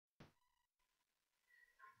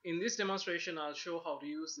In this demonstration, I'll show how to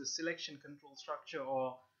use the selection control structure,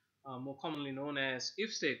 or more commonly known as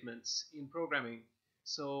if statements, in programming.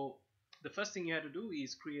 So the first thing you have to do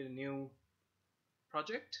is create a new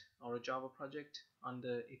project or a Java project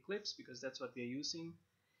under Eclipse, because that's what we are using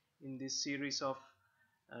in this series of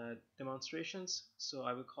demonstrations. So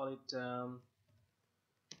I will call it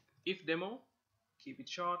if demo, keep it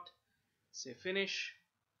short, say finish,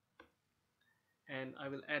 and I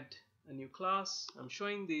will add a new class. I'm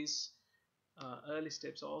showing these early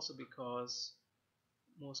steps also because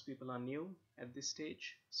most people are new at this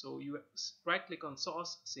stage. So you right click on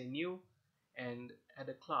source, say new, and add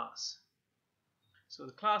a class. So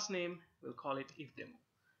the class name, we'll call it if demo.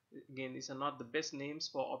 Again, these are not the best names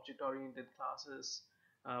for object oriented classes,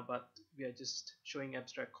 but we are just showing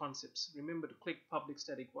abstract concepts. Remember to click public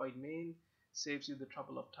static void main, saves you the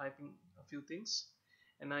trouble of typing a few things.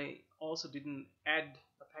 And I also didn't add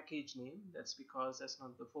a package name. That's because that's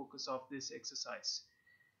not the focus of this exercise.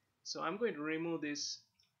 So I'm going to remove this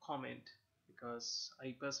comment because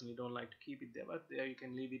I personally don't like to keep it there, but there you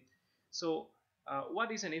can leave it. So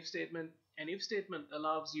what is an if statement? An if statement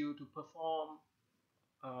allows you to perform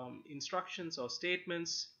instructions or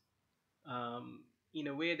statements in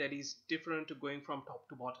a way that is different to going from top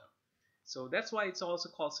to bottom. So that's why it's also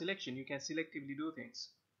called selection. You can selectively do things.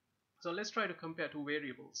 So let's try to compare two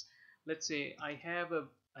variables. Let's say I have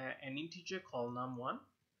an integer called num1,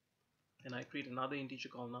 and I create another integer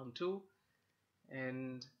called num2,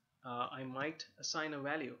 and I might assign a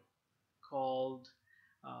value called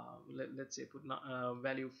let's say put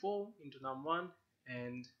value 4 into num1,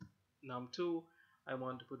 and num2 I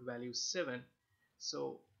want to put value 7.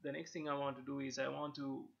 So the next thing I want to do is I want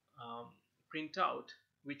to print out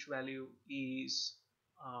which value is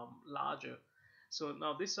larger. So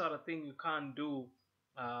now this sort of thing you can't do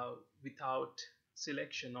without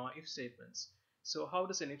selection or if statements. So how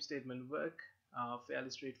does an if statement work?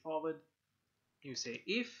 Fairly straightforward. You say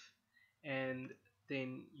if, and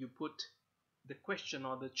then you put the question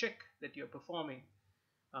or the check that you're performing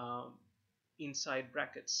um, inside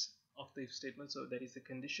brackets of the if statement. So that is the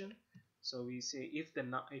condition. So we say if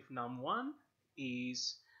num1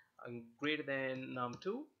 is greater than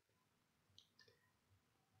num2.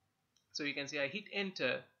 So you can see I hit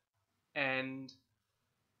enter, and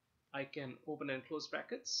I can open and close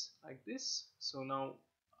brackets like this. So now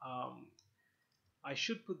I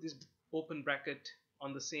should put this open bracket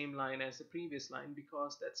on the same line as the previous line,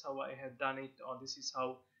 because that's how I have done it, or this is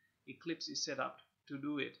how Eclipse is set up to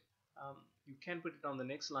do it. You can put it on the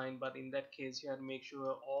next line, but in that case you have to make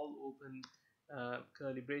sure all open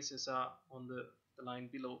curly braces are on the line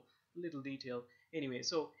below. Little detail. Anyway,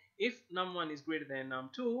 so if num1 is greater than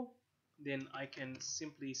num2, then I can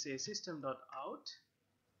simply say system.out,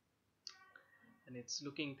 and it's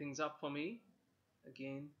looking things up for me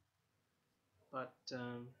again, but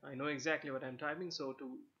I know exactly what I'm typing. So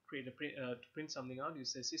to create to print something out, you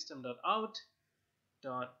say system.out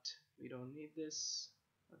dot, we don't need this,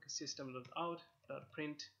 okay, system.out dot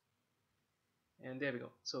print, and there we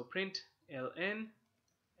go. So print ln,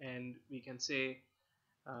 and we can say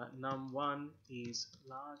num1 is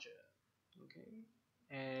larger, okay,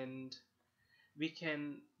 and we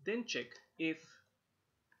can then check if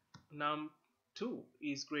num2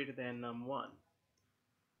 is greater than num1,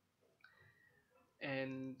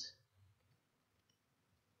 and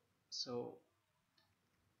so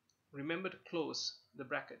remember to close the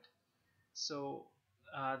bracket. So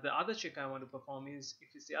the other check I want to perform is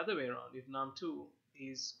if it's the other way around. If num2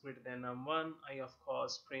 is greater than num1, I of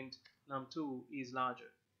course print num2 is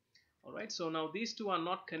larger. Alright, so now these two are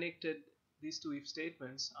not connected. These two if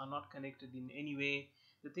statements are not connected in any way.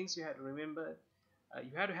 The things you have to remember,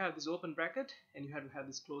 you have to have this open bracket and you have to have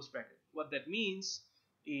this closed bracket. What that means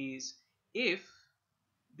is if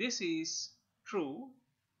this is true,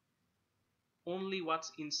 only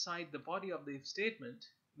what's inside the body of the if statement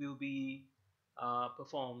will be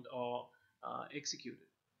performed or executed.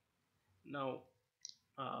 Now,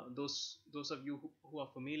 those of you who are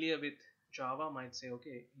familiar with Java might say,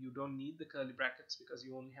 okay, you don't need the curly brackets because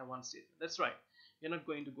you only have one statement. That's right. We're not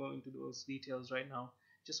going to go into those details right now.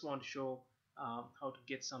 Just want to show how to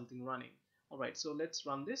get something running. All right, so let's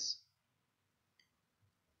run this,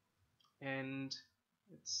 and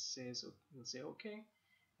it says, we'll say okay,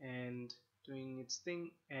 and doing its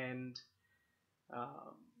thing, and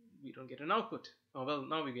um, we don't get an output. Oh well,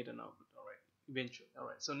 now we get an output. All right, eventually. All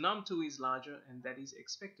right, so num2 is larger, and that is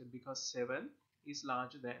expected because 7 is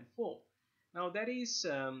larger than 4. Now that is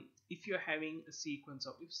if you're having a sequence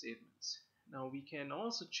of if statements. Now we can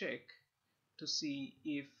also check to see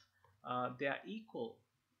if they are equal.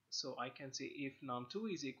 So I can say if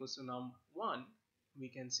num2 is equal to num1, we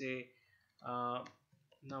can say uh,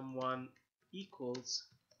 num1 equals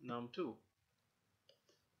num2.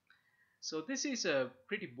 So this is a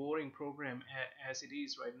pretty boring program as it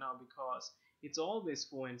is right now, because it's always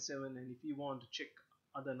 4 and 7, and if you want to check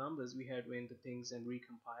other numbers we have to enter things and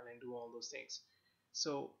recompile and do all those things.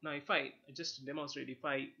 So now if I just to demonstrate, if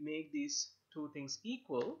I make these two things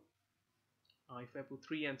equal, if I put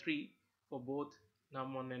 3 and 3 for both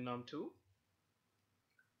num1 and num2,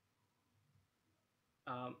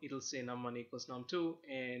 it'll say num1 equals num2,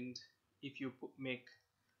 and if you make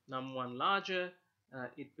num1 larger,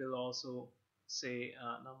 it will also say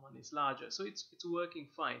num1 is larger. So it's working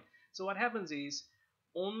fine. So what happens is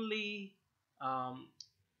only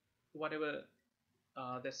whatever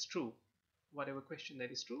that's true, whatever question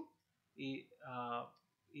that is true, uh,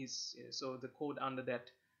 is so the code under that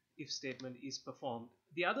if statement is performed.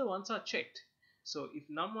 The other ones are checked. So if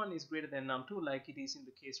num1 is greater than num2, like it is in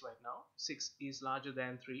the case right now, 6 is larger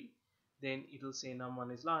than 3, then it will say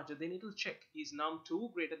num1 is larger. Then it will check, is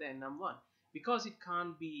num2 greater than num1? Because it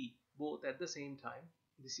can't be both at the same time,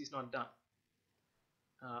 this is not done.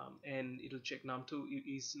 And it will check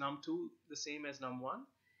num2, is num2 the same as num1,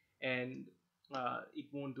 and it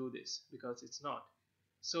won't do this because it's not.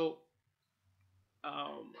 So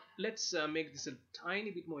let's make this a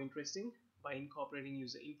tiny bit more interesting by incorporating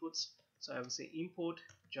user inputs. So I will say import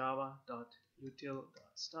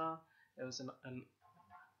java.util.star. There was a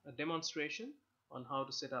demonstration on how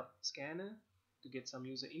to set up scanner to get some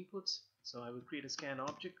user inputs. So I will create a scanner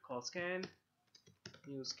object called scan,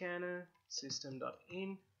 new scanner,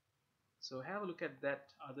 system.in. So have a look at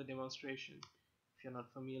that other demonstration if you're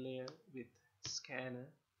not familiar with scanner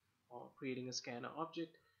or creating a scanner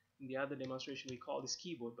object. In the other demonstration we call this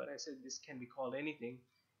keyboard, but I said this can be called anything.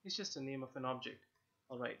 It's just the name of an object.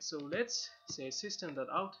 Alright, so let's say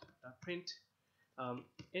system.out.print,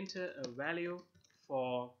 enter a value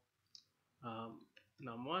for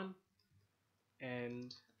num1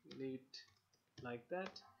 and leave it like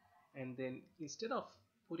that, and then instead of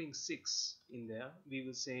putting 6 in there, we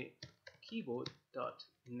will say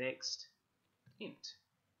keyboard.next int.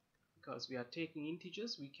 Because we are taking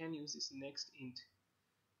integers, we can use this next int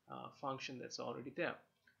function that's already there.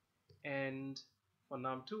 And for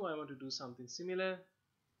num2 I want to do something similar.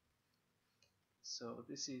 So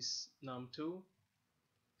this is num2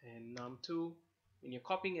 and num2. When you're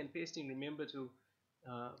copying and pasting, remember to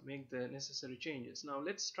make the necessary changes. Now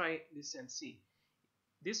let's try this and see.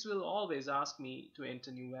 This will always ask me to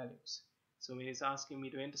enter new values. So when it's asking me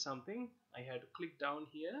to enter something, I have to click down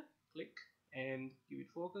here, click and give it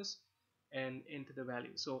focus and enter the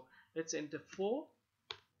value. So let's enter 4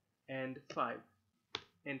 and 5,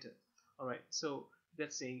 enter. Alright, so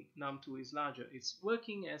that's saying num2 is larger. It's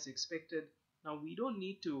working as expected. Now we don't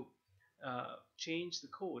need to change the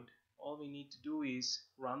code. All we need to do is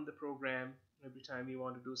run the program every time we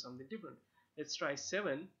want to do something different. Let's try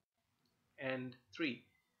 7 and 3,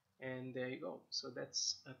 and there you go. So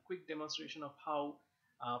that's a quick demonstration of how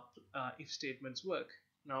if statements work.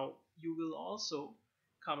 Now you will also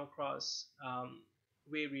come across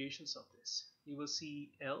variations of this. You will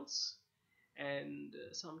see else, and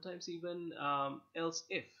sometimes even else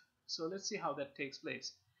if. So let's see how that takes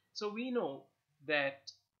place. So we know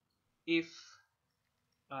that if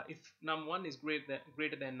num1 is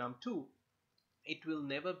greater than num2, it will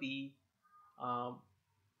never be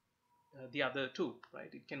the other two,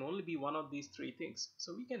 right? It can only be one of these three things.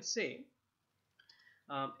 So we can say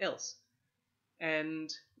else,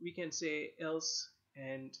 and we can say else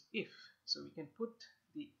and if. So we can put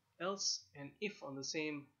the else and if on the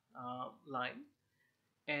same line,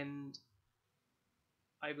 and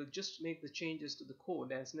I will just make the changes to the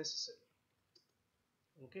code as necessary.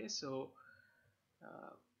 Okay, so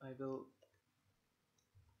I will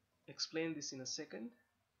explain this in a second.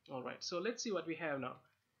 Alright, so let's see what we have now.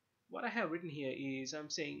 What I have written here is I'm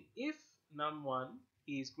saying if num1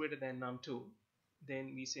 is greater than num2,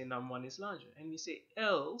 then we say num1 is larger, and we say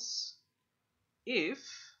else if,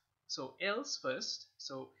 so else first.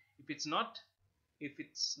 So if it's not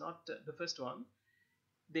the first one,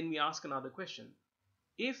 then we ask another question.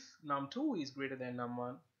 If num2 is greater than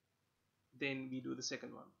num1, then we do the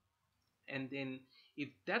second one. And then if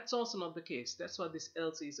that's also not the case, that's what this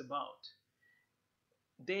else is about,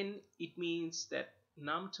 then it means that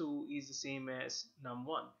num2 is the same as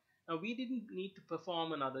num1. Now we didn't need to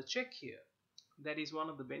perform another check here. That is one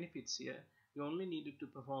of the benefits here. We only needed to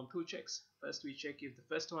perform two checks. First we check if the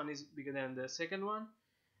first one is bigger than the second one,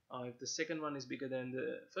 or if the second one is bigger than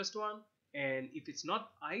the first one, and if it's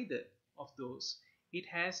not either of those, it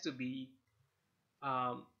has to be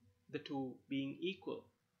the two being equal,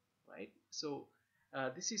 right? So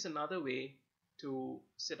this is another way to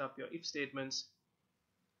set up your if statements,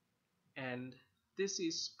 and this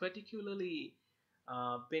is particularly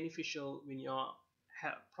beneficial when you're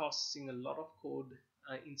processing a lot of code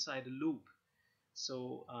inside a loop,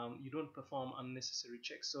 so you don't perform unnecessary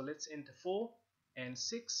checks. So let's enter 4 and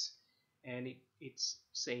 6, and it's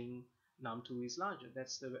saying num2 is larger.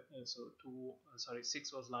 That's the so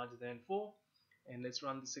 6 was larger than 4, and let's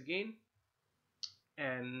run this again,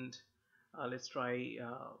 and let's try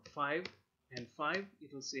 5 and 5.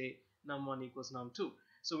 It will say num1 equals num2.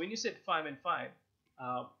 So when you said 5 and 5,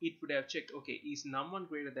 it would have checked, okay, is num1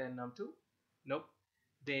 greater than num2? Nope.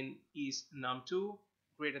 Then is num2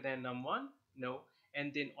 greater than num1? No.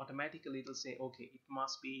 And then automatically it will say, okay, it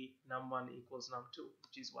must be num1 equals num2,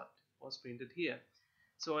 which is what was printed here.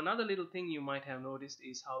 So another little thing you might have noticed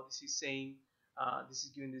is how this is saying, this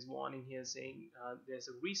is giving this warning here saying there's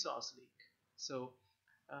a resource leak. So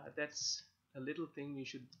that's a little thing we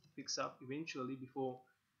should fix up eventually before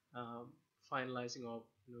um, finalizing or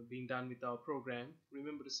being done with our program.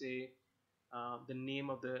 Remember to say the name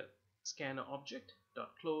of the scanner object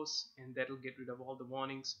dot close, and that will get rid of all the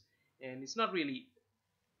warnings. And it's not really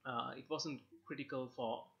it wasn't critical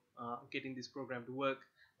for getting this program to work,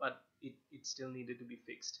 but it still needed to be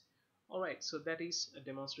fixed. Alright, so that is a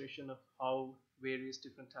demonstration of how various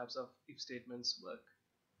different types of if statements work.